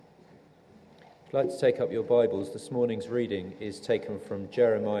If you'd like to take up your Bibles, this morning's reading is taken from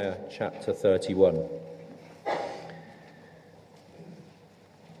Jeremiah chapter 31.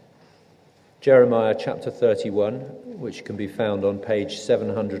 Jeremiah chapter 31, which can be found on page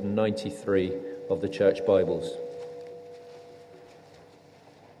 793 of the Church Bibles.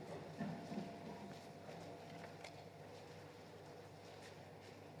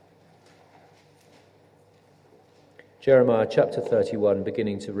 Jeremiah chapter 31,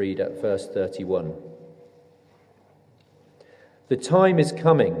 beginning to read at verse 31. The time is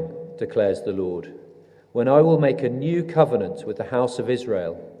coming, declares the Lord, when I will make a new covenant with the house of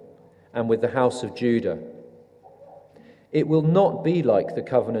Israel and with the house of Judah. It will not be like the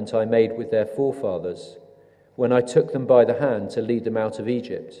covenant I made with their forefathers when I took them by the hand to lead them out of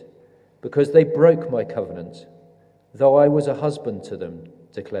Egypt, because they broke my covenant, though I was a husband to them,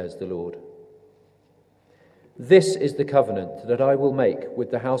 declares the Lord. This is the covenant that I will make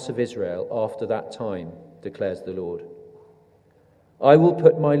with the house of Israel after that time, declares the Lord. I will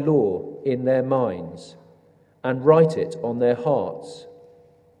put my law in their minds and write it on their hearts.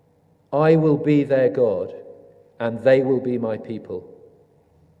 I will be their God, and they will be my people.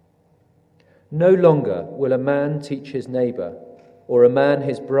 No longer will a man teach his neighbor or a man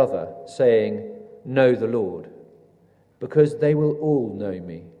his brother, saying, "Know the Lord," because they will all know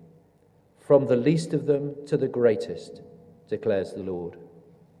me, from the least of them to the greatest, declares the Lord.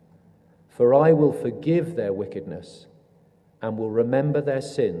 For I will forgive their wickedness and will remember their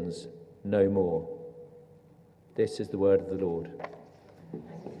sins no more. This is the word of the Lord.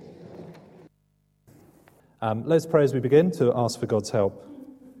 Let's pray as we begin to ask for God's help.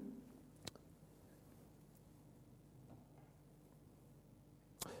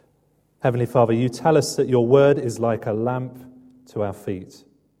 Heavenly Father, you tell us that your word is like a lamp to our feet.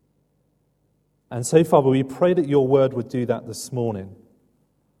 And so, Father, we pray that your word would do that this morning.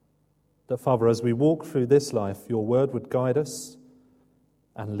 That, Father, as we walk through this life, your word would guide us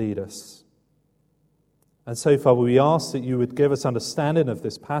and lead us. And so, Father, we ask that you would give us understanding of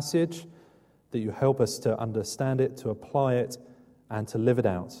this passage, that you help us to understand it, to apply it, and to live it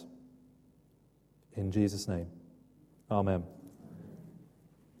out. In Jesus' name, amen.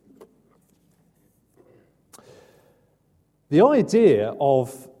 The idea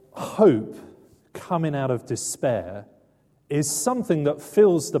of hope coming out of despair is something that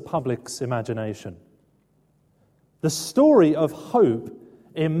fills the public's imagination. The story of hope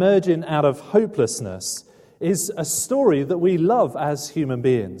emerging out of hopelessness is a story that we love as human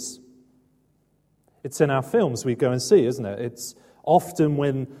beings. It's in our films we go and see, isn't it? It's often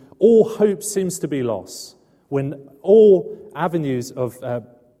when all hope seems to be lost, when all avenues of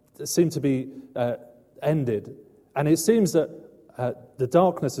seem to be ended, and it seems that the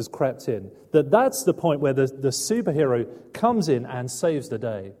darkness has crept in, that's the point where the superhero comes in and saves the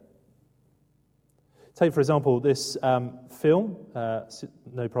day. Take, for example, this film,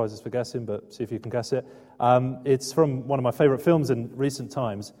 no prizes for guessing, but see if you can guess it. It's from one of my favourite films in recent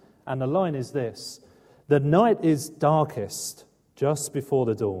times, and the line is this: "The night is darkest just before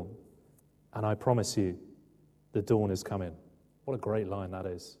the dawn, and I promise you, the dawn is coming." What a great line that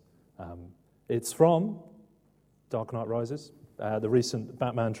is. It's from Dark Knight Rises, the recent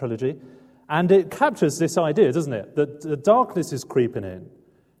Batman trilogy, and it captures this idea, doesn't it, that the darkness is creeping in,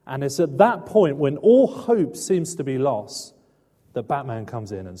 and it's at that point when all hope seems to be lost that Batman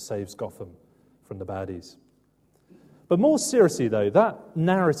comes in and saves Gotham from the baddies. But more seriously, though, that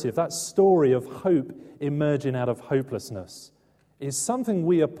narrative, that story of hope emerging out of hopelessness is something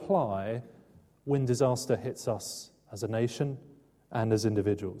we apply when disaster hits us as a nation and as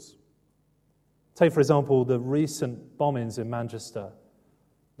individuals. Take, for example, the recent bombings in Manchester.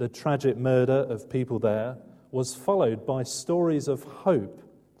 The tragic murder of people there was followed by stories of hope.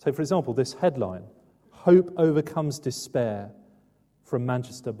 Take, for example, this headline: "Hope overcomes despair from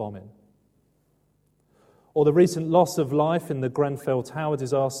Manchester bombing." Or the recent loss of life in the Grenfell Tower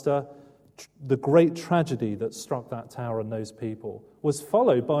disaster, the great tragedy that struck that tower and those people, was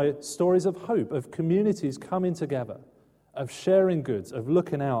followed by stories of hope, of communities coming together, of sharing goods, of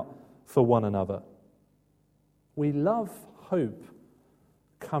looking out for one another. We love hope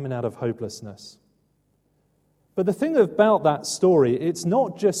coming out of hopelessness. But the thing about that story, it's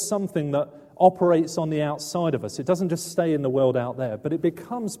not just something that operates on the outside of us. It doesn't just stay in the world out there, but it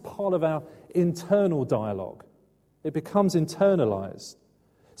becomes part of our internal dialogue. It becomes internalized,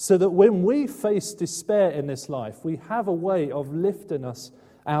 so that when we face despair in this life, we have a way of lifting us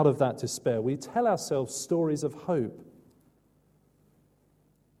out of that despair. We tell ourselves stories of hope.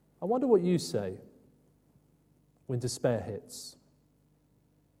 I wonder what you say when despair hits,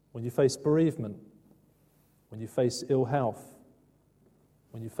 when you face bereavement, when you face ill health,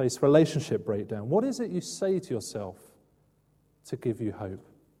 when you face relationship breakdown? What is it you say to yourself to give you hope?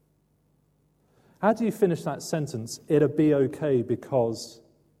 How do you finish that sentence, it'll be okay because...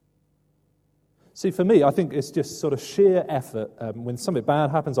 See, for me, I think it's just sort of sheer effort. When something bad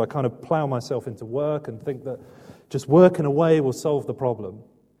happens, I kind of plough myself into work and think that just working away will solve the problem.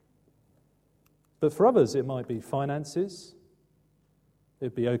 But for others, it might be finances.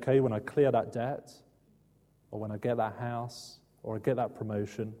 It'd be okay when I clear that debt, or when I get that house, or I get that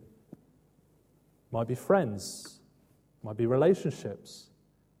promotion. It might be friends. It might be relationships.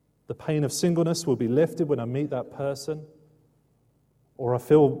 The pain of singleness will be lifted when I meet that person. Or I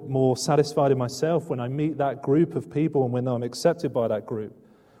feel more satisfied in myself when I meet that group of people and when I'm accepted by that group.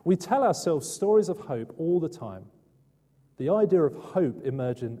 We tell ourselves stories of hope all the time. The idea of hope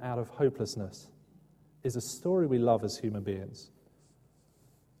emerging out of hopelessness is a story we love as human beings.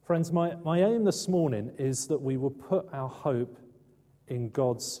 Friends, my aim this morning is that we will put our hope in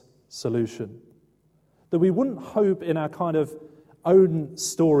God's solution. That we wouldn't hope in our kind of own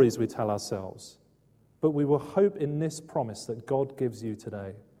stories we tell ourselves, but we will hope in this promise that God gives you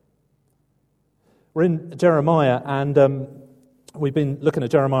today. We're in Jeremiah, and we've been looking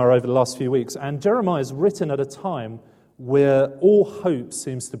at Jeremiah over the last few weeks, and Jeremiah is written at a time where all hope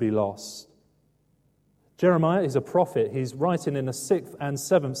seems to be lost. Jeremiah is a prophet. He's writing in the 6th and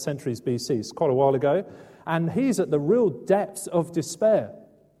 7th centuries BC. It's quite a while ago, and he's at the real depths of despair.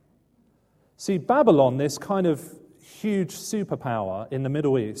 See, Babylon, this kind of huge superpower in the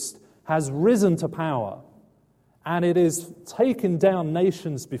Middle East, has risen to power, and it is taken down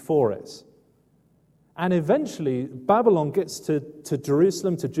nations before it. And eventually, Babylon gets to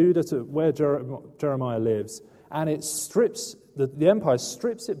Jerusalem, to Judah, to where Jeremiah lives, and it strips, the empire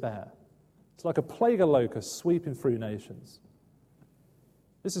strips it bare. It's like a plague of locusts sweeping through nations.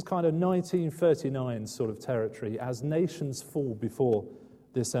 This is kind of 1939 sort of territory as nations fall before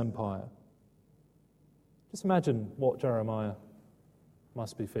this empire. Just imagine what Jeremiah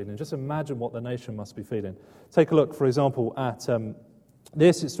must be feeling. Just imagine what the nation must be feeling. Take a look, for example, at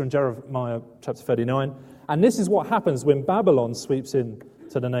this. It's from Jeremiah chapter 39. And this is what happens when Babylon sweeps in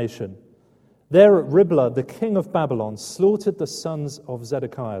to the nation. There at Riblah, the king of Babylon slaughtered the sons of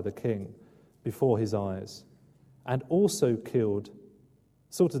Zedekiah, the king, before his eyes, and also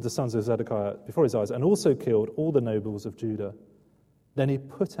slaughtered the sons of Zedekiah before his eyes, and also killed all the nobles of Judah. Then he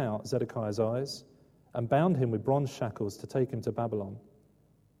put out Zedekiah's eyes and bound him with bronze shackles to take him to Babylon.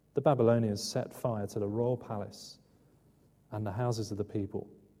 The Babylonians set fire to the royal palace and the houses of the people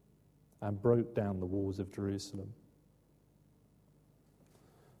and broke down the walls of Jerusalem.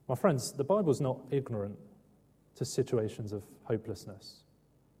 My friends, the Bible's not ignorant to situations of hopelessness.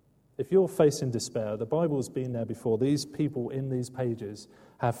 If you're facing despair, the Bible's been there before. These people in these pages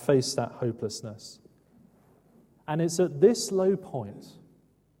have faced that hopelessness. And it's at this low point,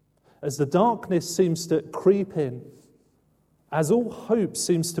 as the darkness seems to creep in, as all hope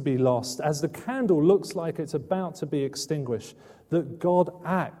seems to be lost, as the candle looks like it's about to be extinguished, that God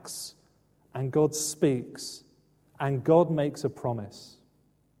acts and God speaks and God makes a promise.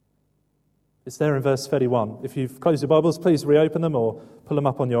 It's there in verse 31. If you've closed your Bibles, please reopen them or pull them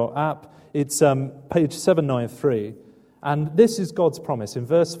up on your app. It's page 793. And this is God's promise in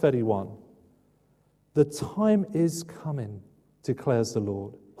verse 31. The time is coming, declares the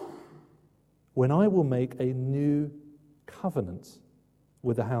Lord, when I will make a new covenant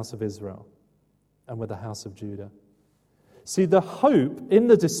with the house of Israel and with the house of Judah. See, the hope in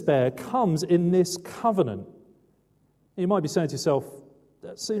the despair comes in this covenant. You might be saying to yourself,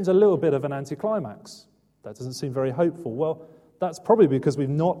 that seems a little bit of an anticlimax. That doesn't seem very hopeful. Well, that's probably because we've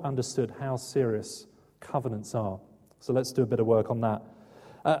not understood how serious covenants are. So let's do a bit of work on that.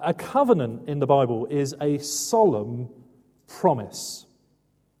 A covenant in the Bible is a solemn promise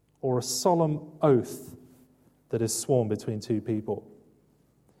or a solemn oath that is sworn between two people.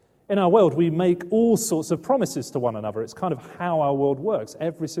 In our world, we make all sorts of promises to one another. It's kind of how our world works,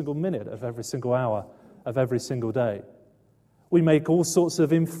 every single minute of every single hour of every single day. We make all sorts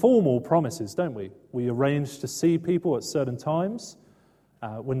of informal promises, don't we? We arrange to see people at certain times.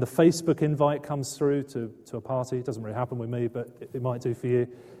 When the Facebook invite comes through to a party, it doesn't really happen with me, but it might do for you.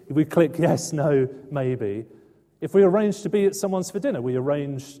 We click yes, no, maybe. If we arrange to be at someone's for dinner, we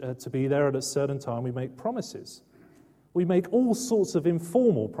arrange to be there at a certain time. We make promises. We make all sorts of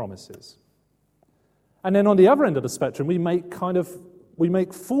informal promises. And then on the other end of the spectrum, we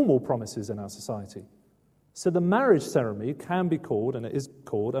make formal promises in our society. So the marriage ceremony can be called, and it is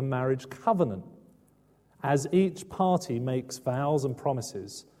called, a marriage covenant, as each party makes vows and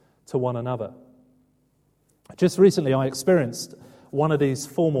promises to one another. Just recently, I experienced one of these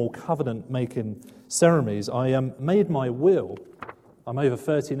formal covenant-making ceremonies. I made my will I'm over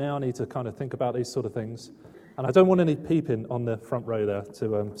 30 now. I need to kind of think about these sort of things. And I don't want any peeping on the front row there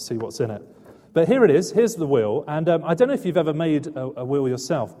to see what's in it. But here it is. Here's the will. And I don't know if you've ever made a will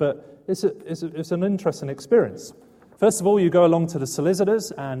yourself, but it's an interesting experience. First of all, you go along to the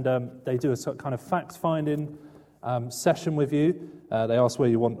solicitors, and they do a sort of kind of fact-finding session with you. They ask where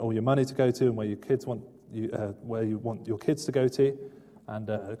you want all your money to go to and where you want your kids to go to. And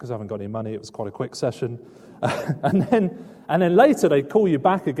because I haven't got any money, it was quite a quick session. and then later they call you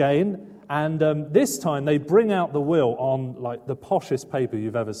back again, and this time they bring out the will on like the poshest paper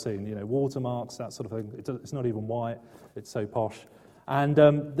you've ever seen. You know, watermarks, that sort of thing. It's not even white. It's so posh. And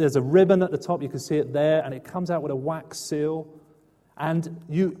there's a ribbon at the top. You can see it there, and it comes out with a wax seal. And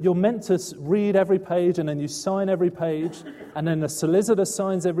you're meant to read every page, and then you sign every page, and then the solicitor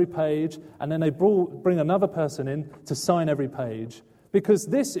signs every page, and then they bring another person in to sign every page, because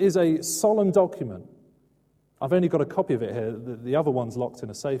this is a solemn document. I've only got a copy of it here. The other one's locked in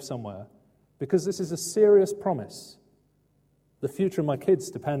a safe somewhere, because this is a serious promise. The future of my kids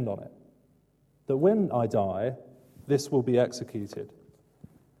depend on it. That when I die, this will be executed.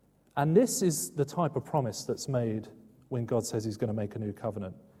 And this is the type of promise that's made when God says he's going to make a new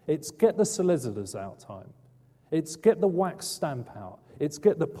covenant. It's get the solicitors out time. It's get the wax stamp out. It's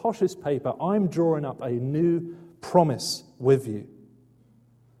get the poshest paper. I'm drawing up a new promise with you.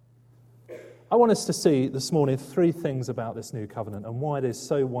 I want us to see this morning 3 things about this new covenant and why it is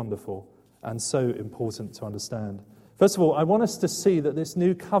so wonderful and so important to understand. First of all, I want us to see that this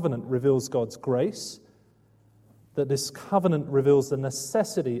new covenant reveals God's grace, that this covenant reveals the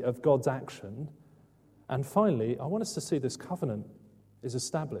necessity of God's action, and finally, I want us to see this covenant is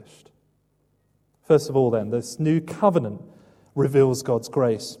established. First of all then, this new covenant reveals God's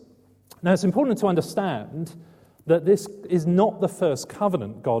grace. Now it's important to understand that this is not the first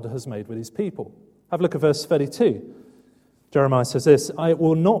covenant God has made with his people. Have a look at verse 32. Jeremiah says this, "I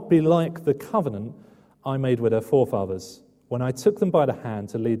will not be like the covenant I made with their forefathers when I took them by the hand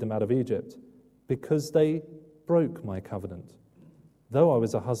to lead them out of Egypt, because they broke my covenant, though I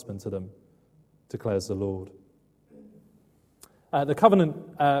was a husband to them, declares the Lord." The covenant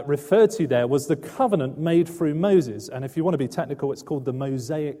referred to there was the covenant made through Moses. And if you want to be technical, it's called the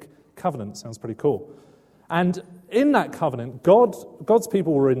Mosaic covenant. Sounds pretty cool. And in that covenant, God's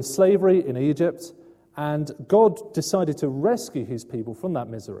people were in slavery in Egypt, and God decided to rescue his people from that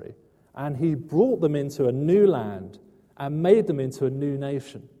misery. And he brought them into a new land and made them into a new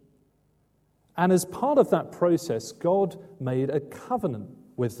nation. And as part of that process, God made a covenant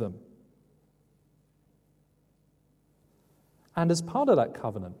with them. And as part of that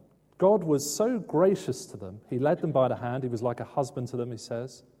covenant, God was so gracious to them. He led them by the hand. He was like a husband to them, he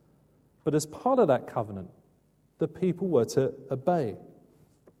says. But as part of that covenant, the people were to obey.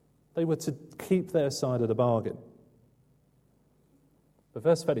 They were to keep their side of the bargain. But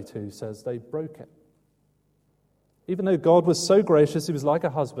verse 32 says they broke it. Even though God was so gracious, he was like a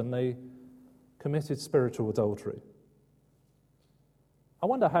husband, they committed spiritual adultery. I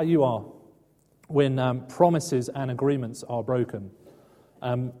wonder how you are when promises and agreements are broken.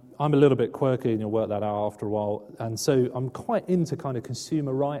 I'm a little bit quirky, and you'll work that out after a while. And so I'm quite into kind of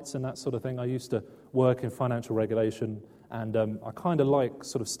consumer rights and that sort of thing. I used to work in financial regulation, and I kind of like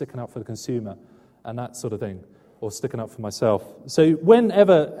sort of sticking up for the consumer and that sort of thing, or sticking up for myself. So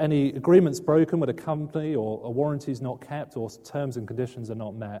whenever any agreement's broken with a company, or a warranty's not kept, or terms and conditions are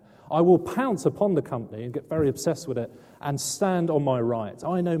not met, I will pounce upon the company and get very obsessed with it and stand on my rights.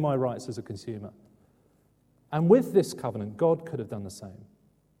 I know my rights as a consumer. And with this covenant, God could have done the same.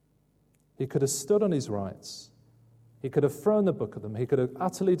 He could have stood on his rights. He could have thrown the book at them. He could have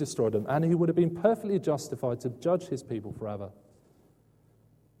utterly destroyed them, and he would have been perfectly justified to judge his people forever.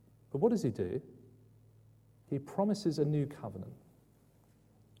 But what does he do? He promises a new covenant.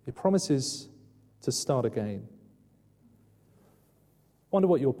 He promises to start again. I wonder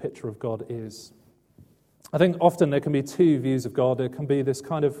what your picture of God is. I think often there can be 2 views of God. There can be this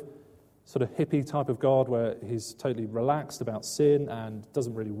kind of sort of hippie type of God where he's totally relaxed about sin and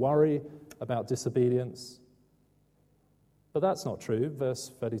doesn't really worry about disobedience. But that's not true.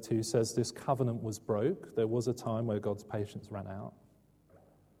 Verse 32 says this covenant was broke. There was a time where God's patience ran out.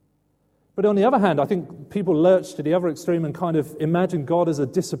 But on the other hand, I think people lurch to the other extreme and kind of imagine God as a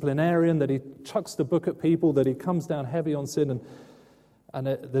disciplinarian, that he chucks the book at people, that he comes down heavy on sin, and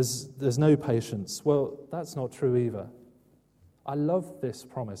there's no patience. Well, that's not true either. I love this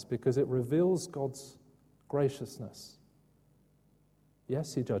promise because it reveals God's graciousness.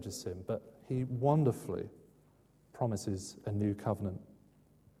 Yes, he judges sin, but he wonderfully promises a new covenant.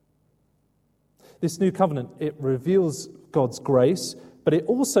 This new covenant, it reveals God's grace, but it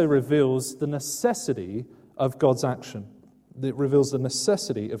also reveals the necessity of God's action. It reveals the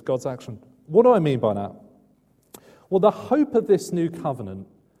necessity of God's action. What do I mean by that? Well, the hope of this new covenant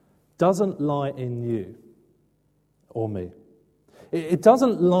doesn't lie in you or me. It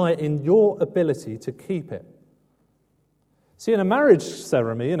doesn't lie in your ability to keep it. See, in a marriage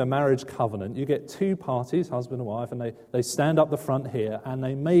ceremony, in a marriage covenant, you get two parties, husband and wife, and they stand up the front here and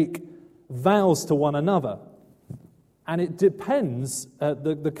they make vows to one another. And it depends,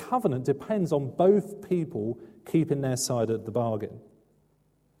 the covenant depends on both people keeping their side of the bargain.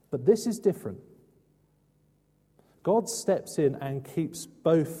 But this is different. God steps in and keeps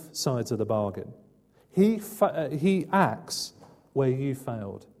both sides of the bargain. He acts where you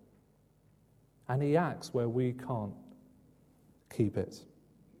failed. And he acts where we can't keep it.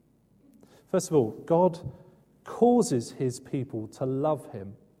 First of all, God causes his people to love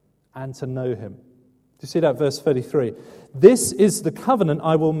him and to know him. Do you see that, verse 33? This is the covenant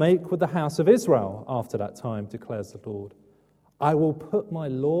I will make with the house of Israel after that time, declares the Lord. I will put my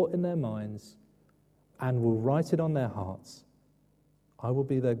law in their minds and will write it on their hearts. I will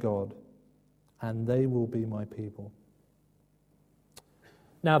be their God, and they will be my people.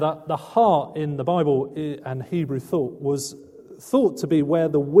 Now, the heart in the Bible and Hebrew thought was thought to be where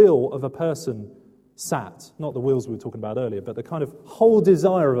the will of a person sat. Not the wills we were talking about earlier, but the kind of whole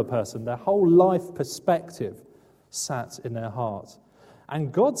desire of a person, their whole life perspective sat in their heart.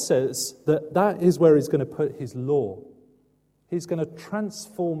 And God says that is where he's going to put his law. He's going to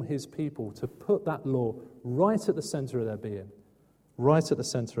transform his people to put that law right at the center of their being, right at the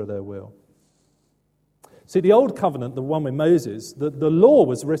center of their will. See, the Old Covenant, the one with Moses, the law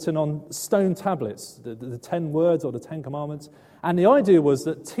was written on stone tablets, the 10 words or the 10 commandments. And the idea was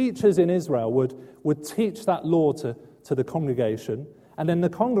that teachers in Israel would teach that law to the congregation, and then the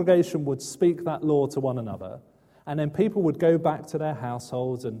congregation would speak that law to one another. And then people would go back to their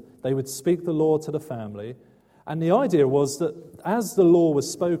households and they would speak the law to the family. And the idea was that as the law was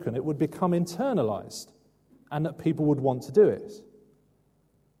spoken, it would become internalized and that people would want to do it.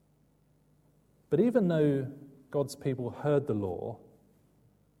 But even though God's people heard the law,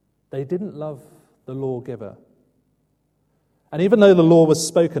 they didn't love the lawgiver. And even though the law was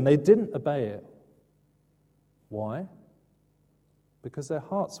spoken, they didn't obey it. Why? Because their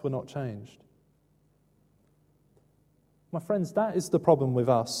hearts were not changed. My friends, that is the problem with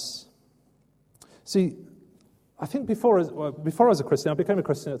us. See, I think before I was a Christian, I became a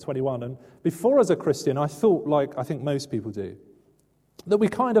Christian at 21, and before as a Christian, I thought, like I think most people do, that we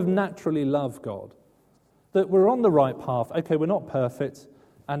kind of naturally love God, that we're on the right path. Okay, we're not perfect,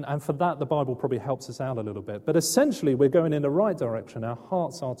 and for that the Bible probably helps us out a little bit, but essentially we're going in the right direction. Our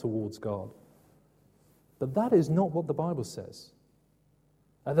hearts are towards God. But that is not what the Bible says.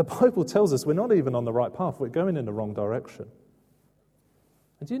 And the Bible tells us we're not even on the right path, we're going in the wrong direction.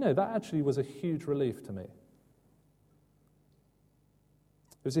 And do you know, that actually was a huge relief to me.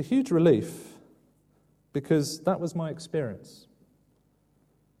 It was a huge relief because that was my experience.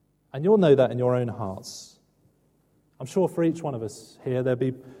 And you'll know that in your own hearts. I'm sure for each one of us here, there'll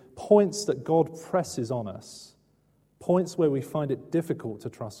be points that God presses on us, points where we find it difficult to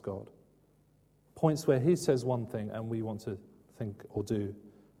trust God, points where he says one thing and we want to think or do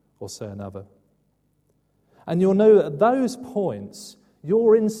or say another. And you'll know that at those points,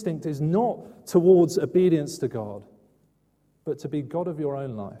 your instinct is not towards obedience to God, but to be God of your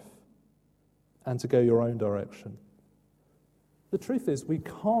own life and to go your own direction. The truth is, we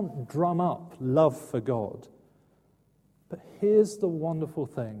can't drum up love for God. But here's the wonderful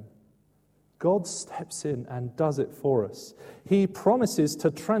thing. God steps in and does it for us. He promises to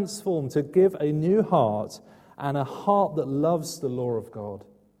transform, to give a new heart and a heart that loves the law of God.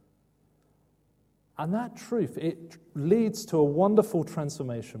 And that truth, it leads to a wonderful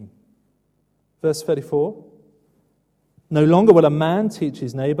transformation. Verse 34. No longer will a man teach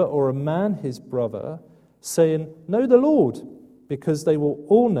his neighbor or a man his brother, saying, know the Lord, because they will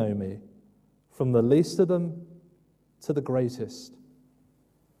all know me, from the least of them to the greatest.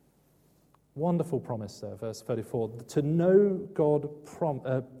 Wonderful promise there, verse 34. To know God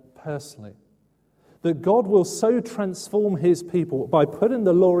personally. That God will so transform his people by putting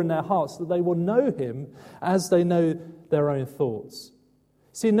the law in their hearts that they will know him as they know their own thoughts.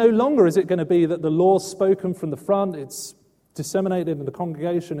 See, no longer is it going to be that the law's spoken from the front, it's disseminated in the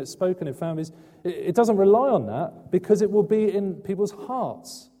congregation, it's spoken in families. It doesn't rely on that because it will be in people's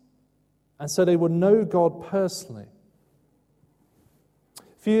hearts. And so they will know God personally.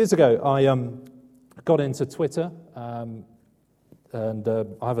 A few years ago, I got into Twitter, and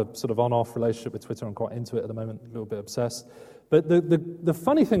I have a sort of on-off relationship with Twitter. I'm quite into it at the moment, a little bit obsessed. But the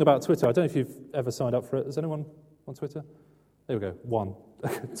funny thing about Twitter, I don't know if you've ever signed up for it. Is anyone on Twitter? There we go, one.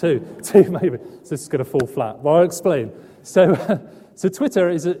 two maybe. So this is going to fall flat. Well, I'll explain. So Twitter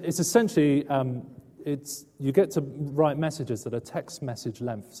is essentially, you get to write messages that are text message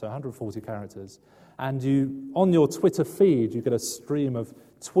length, so 140 characters. And on your Twitter feed, you get a stream of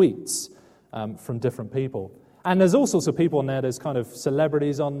tweets from different people. And there's all sorts of people on there. There's kind of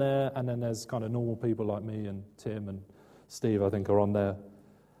celebrities on there, and then there's kind of normal people like me and Tim and Steve, I think, are on there.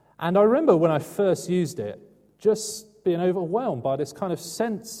 And I remember when I first used it, just being overwhelmed by this kind of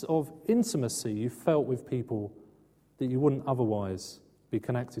sense of intimacy you felt with people that you wouldn't otherwise be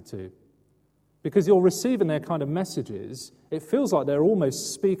connected to. Because you're receiving their kind of messages, it feels like they're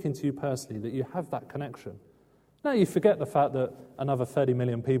almost speaking to you personally, that you have that connection. Now you forget the fact that another 30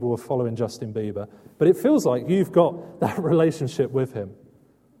 million people are following Justin Bieber, but it feels like you've got that relationship with him.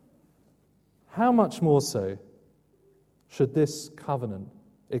 How much more so should this covenant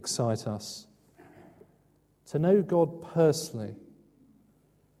excite us? To know God personally,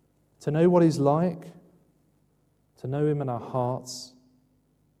 to know what He's like, to know Him in our hearts.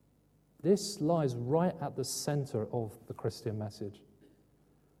 This lies right at the center of the Christian message.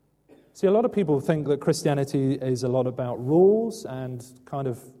 See, a lot of people think that Christianity is a lot about rules and kind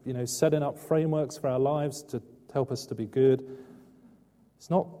of, setting up frameworks for our lives to help us to be good. It's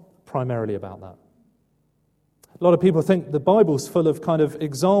not primarily about that. A lot of people think the Bible's full of kind of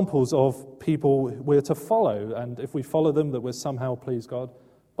examples of people we're to follow, and if we follow them, that we'll somehow please God.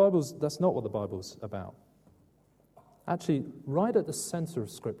 That's not what the Bible's about. Actually, right at the center of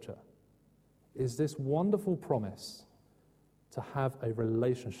Scripture is this wonderful promise to have a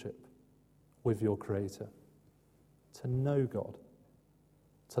relationship with your Creator, to know God,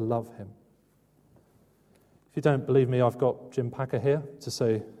 to love Him. If you don't believe me, I've got Jim Packer here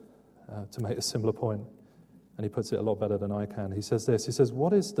to make a similar point. And he puts it a lot better than I can. He says this,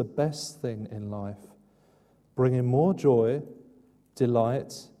 what is the best thing in life? Bringing more joy,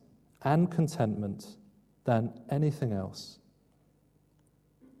 delight, and contentment than anything else.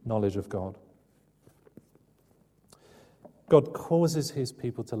 Knowledge of God. God causes His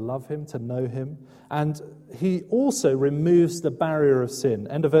people to love Him, to know Him, and He also removes the barrier of sin.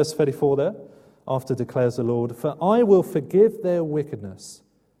 End of verse 34 there, after declares the Lord, "For I will forgive their wickedness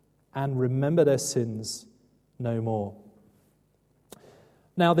and remember their sins no more."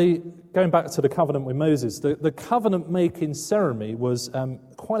 Now, going back to the covenant with Moses, the covenant-making ceremony was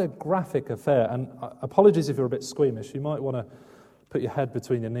quite a graphic affair. And apologies if you're a bit squeamish. You might want to put your head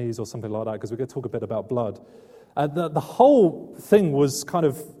between your knees or something like that, because we're going to talk a bit about blood. The whole thing was kind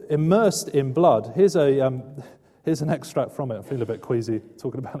of immersed in blood. Here's an extract from it. I feel a bit queasy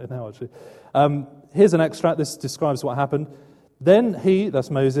talking about it now, actually. Here's an extract. This describes what happened. Then he, that's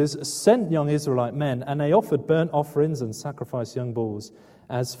Moses, sent young Israelite men, and they offered burnt offerings and sacrificed young bulls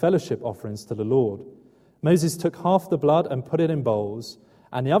as fellowship offerings to the Lord. Moses took half the blood and put it in bowls,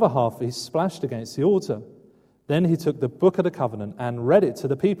 and the other half he splashed against the altar. Then he took the book of the covenant and read it to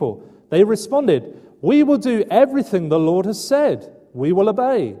the people. They responded, "We will do everything the Lord has said. We will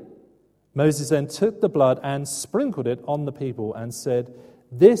obey." Moses then took the blood and sprinkled it on the people and said,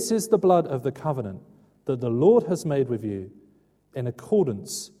 "This is the blood of the covenant that the Lord has made with you, in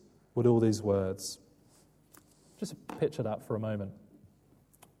accordance with all these words." Just picture that for a moment.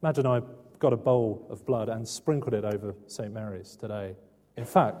 Imagine I got a bowl of blood and sprinkled it over St. Mary's today. In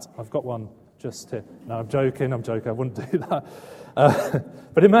fact, I've got one just here. No, I'm joking, I wouldn't do that.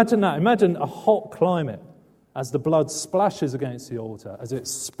 But imagine that. Imagine a hot climate as the blood splashes against the altar, as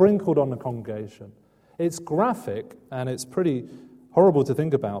it's sprinkled on the congregation. It's graphic and it's pretty horrible to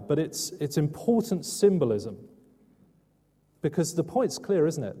think about, but it's important symbolism. Because the point's clear,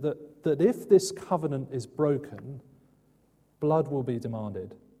 isn't it? That if this covenant is broken, blood will be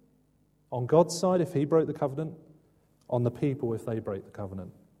demanded. On God's side, if He broke the covenant, on the people, if they break the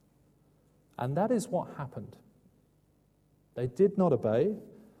covenant. And that is what happened. They did not obey,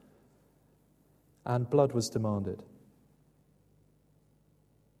 and blood was demanded.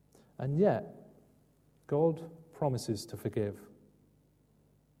 And yet, God promises to forgive.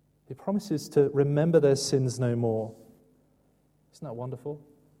 He promises to remember their sins no more. Isn't that wonderful?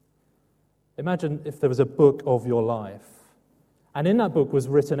 Imagine if there was a book of your life, and in that book was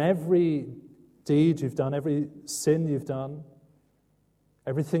written every deed you've done, every sin you've done,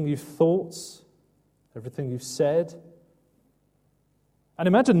 everything you've thought, everything you've said. And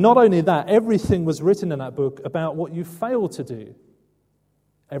imagine not only that, everything was written in that book about what you failed to do.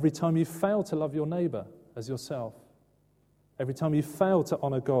 Every time you failed to love your neighbour as yourself. Every time you failed to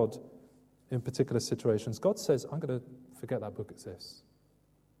honour God in particular situations. God says, I'm going to forget that book exists.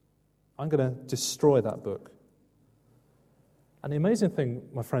 I'm going to destroy that book. And the amazing thing,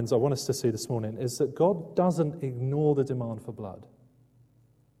 my friends, I want us to see this morning is that God doesn't ignore the demand for blood,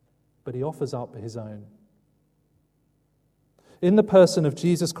 but he offers up his own. In the person of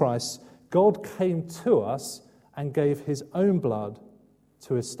Jesus Christ, God came to us and gave his own blood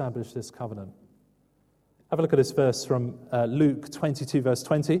to establish this covenant. Have a look at this verse from Luke 22, verse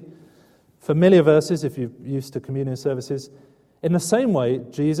 20. Familiar verses if you're used to communion services. In the same way,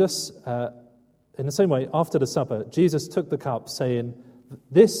 after the supper, Jesus took the cup, saying,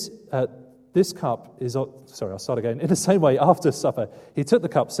 this cup is... Sorry, I'll start again. In the same way, after supper, he took the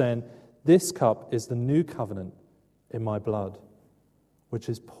cup, saying, this cup is the new covenant in my blood, which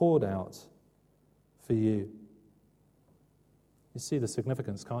is poured out for you. You see the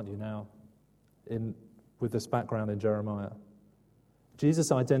significance, can't you, now, with this background in Jeremiah?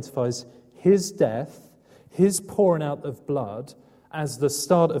 Jesus identifies his death, his pouring out of blood, as the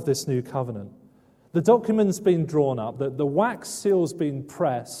start of this new covenant. The document's been drawn up, the wax seal's been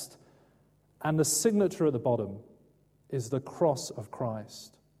pressed, and the signature at the bottom is the cross of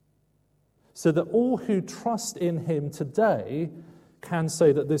Christ. So that all who trust in him today can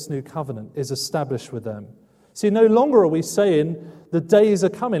say that this new covenant is established with them. See, no longer are we saying the days are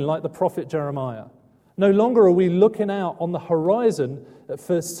coming like the prophet Jeremiah. No longer are we looking out on the horizon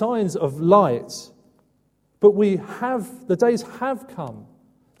for signs of light. But the days have come.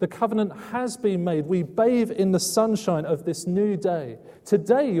 The covenant has been made. We bathe in the sunshine of this new day.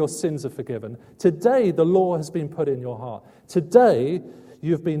 Today your sins are forgiven. Today the law has been put in your heart. Today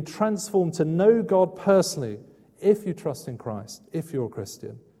you've been transformed to know God personally if you trust in Christ, if you're a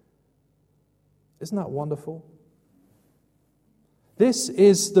Christian. Isn't that wonderful? This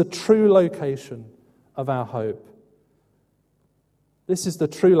is the true location of our hope. This is the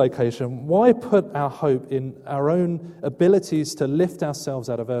true location. Why put our hope in our own abilities to lift ourselves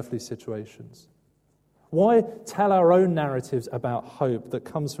out of earthly situations? Why tell our own narratives about hope that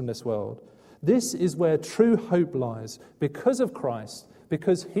comes from this world? This is where true hope lies. Because of Christ,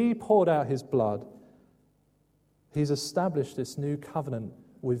 because he poured out his blood, he's established this new covenant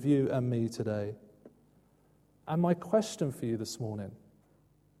with you and me today. And my question for you this morning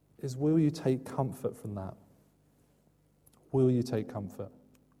is, will you take comfort from that? Will you take comfort?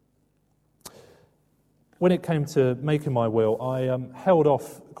 When it came to making my will, I held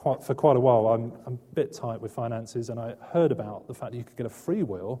off for quite a while. I'm a bit tight with finances, and I heard about the fact that you could get a free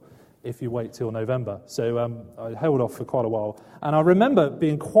will if you wait till November. So I held off for quite a while. And I remember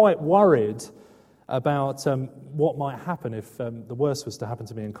being quite worried about what might happen if the worst was to happen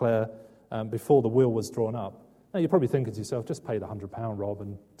to me and Claire before the will was drawn up. Now, you're probably thinking to yourself, just pay the £100, Rob,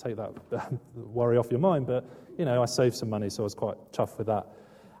 and take that worry off your mind. But, I saved some money, so I was quite chuffed with that.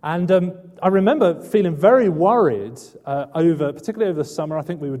 And I remember feeling very worried particularly over the summer. I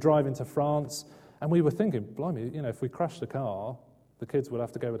think we were driving to France, and we were thinking, blimey, if we crashed the car, the kids would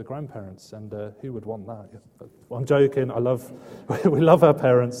have to go with the grandparents, and who would want that? Well, I'm joking. We love our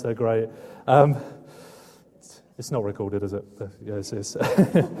parents. They're great. It's not recorded, is it? Yes, it is.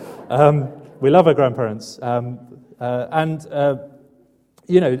 We love our grandparents. And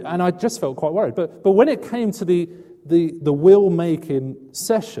I just felt quite worried. But when it came to the will-making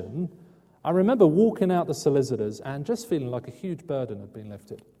session, I remember walking out the solicitors and just feeling like a huge burden had been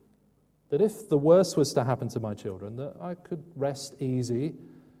lifted. That if the worst was to happen to my children, that I could rest easy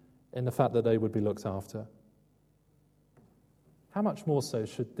in the fact that they would be looked after. How much more so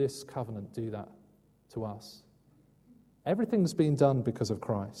should this covenant do that to us? Everything's been done because of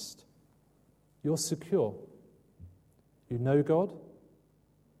Christ. You're secure. You know God.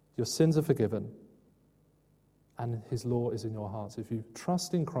 Your sins are forgiven. And his law is in your hearts. If you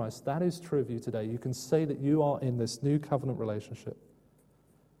trust in Christ, that is true of you today. You can say that you are in this new covenant relationship.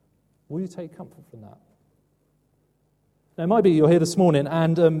 Will you take comfort from that? Now, it might be you're here this morning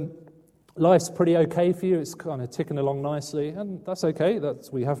and life's pretty okay for you. It's kind of ticking along nicely. And that's okay.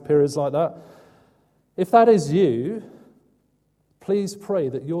 We have periods like that. If that is you, please pray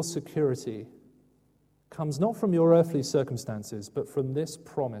that your security comes not from your earthly circumstances, but from this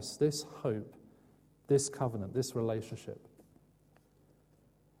promise, this hope, this covenant, this relationship.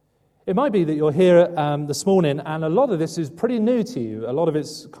 It might be that you're here this morning and a lot of this is pretty new to you. A lot of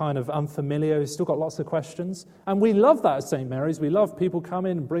it's kind of unfamiliar. You've still got lots of questions. And we love that at St. Mary's. We love people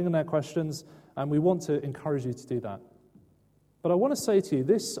coming and bringing their questions, and we want to encourage you to do that. But I want to say to you,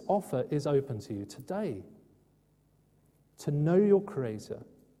 this offer is open to you today. To know your Creator,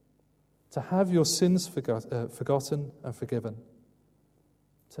 to have your sins forgotten and forgiven,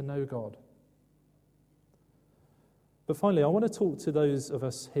 to know God. But finally, I want to talk to those of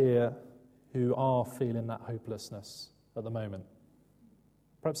us here who are feeling that hopelessness at the moment.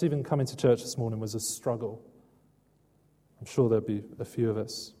 Perhaps even coming to church this morning was a struggle. I'm sure there'll be a few of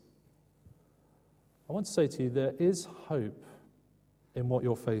us. I want to say to you, there is hope in what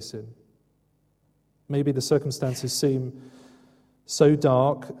you're facing. Maybe the circumstances seem so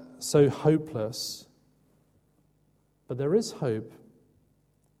dark, so hopeless, but there is hope,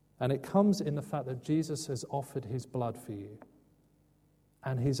 and it comes in the fact that Jesus has offered his blood for you,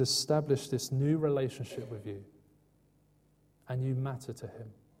 and he's established this new relationship with you, and you matter to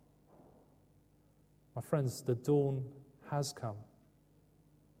him. My friends, the dawn has come.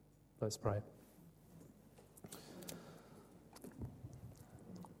 Let's pray.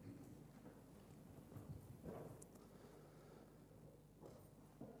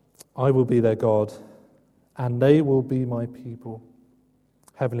 I will be their God, and they will be my people.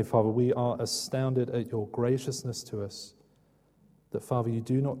 Heavenly Father, we are astounded at your graciousness to us, that, Father, you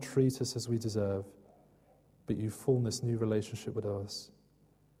do not treat us as we deserve, but you form this new relationship with us.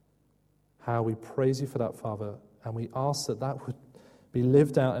 How we praise you for that, Father, and we ask that that would be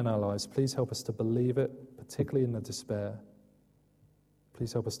lived out in our lives. Please help us to believe it, particularly in the despair.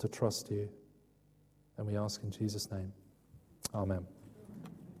 Please help us to trust you, and we ask in Jesus' name. Amen.